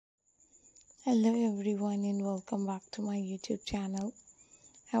Hello everyone and welcome back to my YouTube channel.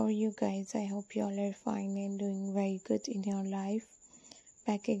 How are you guys? I hope you all are fine and doing very good in your life.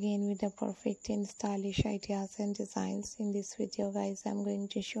 Back again with the perfect and stylish ideas and designs. In this video guys, I'm going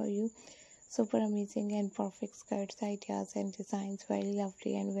to show you super amazing and perfect skirts ideas and designs. Very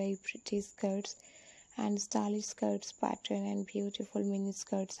lovely and very pretty skirts and stylish skirts pattern and beautiful mini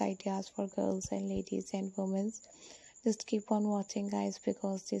skirts ideas for girls and ladies and women. Just keep on watching guys,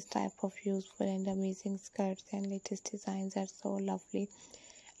 because this type of useful and amazing skirts and latest designs are so lovely,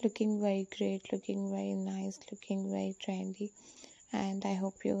 looking very great, looking very nice, looking very trendy. And I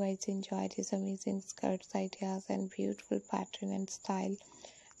hope you guys enjoy these amazing skirts ideas and beautiful pattern and style.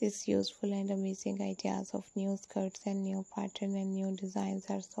 These useful and amazing ideas of new skirts and new pattern and new designs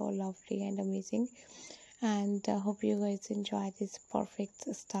are so lovely and amazing. And hope you guys enjoy this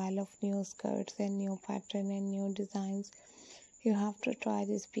perfect style of new skirts and new pattern and new designs. You have to try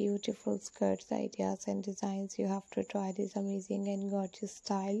these beautiful skirts ideas and designs. You have to try this amazing and gorgeous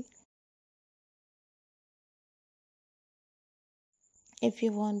style. If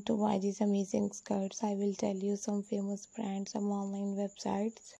you want to buy these amazing skirts, I will tell you some famous brands, some online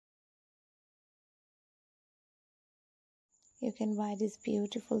websites. You can buy these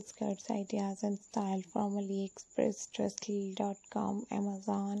beautiful skirts ideas and style from AliExpress, Dressly.com,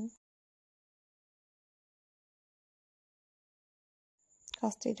 Amazon,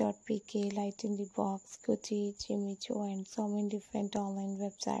 Costi.pk, Light in the Box, Gucci, Jimmy Choo, and so many different online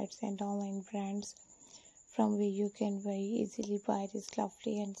websites and online brands from where you can very easily buy these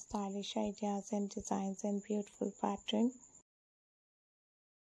lovely and stylish ideas and designs and beautiful pattern.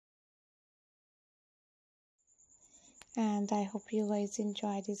 And I hope you guys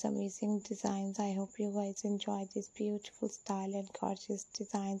enjoy these amazing designs. I hope you guys enjoy this beautiful style and gorgeous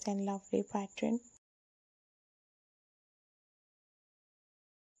designs and lovely pattern.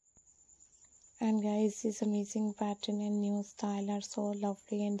 And guys, this amazing pattern and new style are so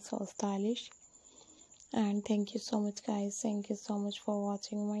lovely and so stylish. And thank you so much guys, thank you so much for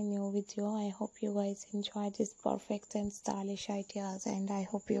watching my new video. I hope you guys enjoy this perfect and stylish ideas, and I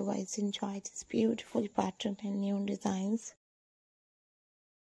hope you guys enjoy this beautiful pattern and new designs.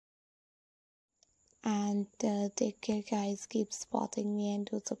 And take care guys, keep supporting me and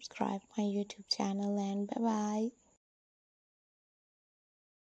do subscribe my YouTube channel, and bye bye.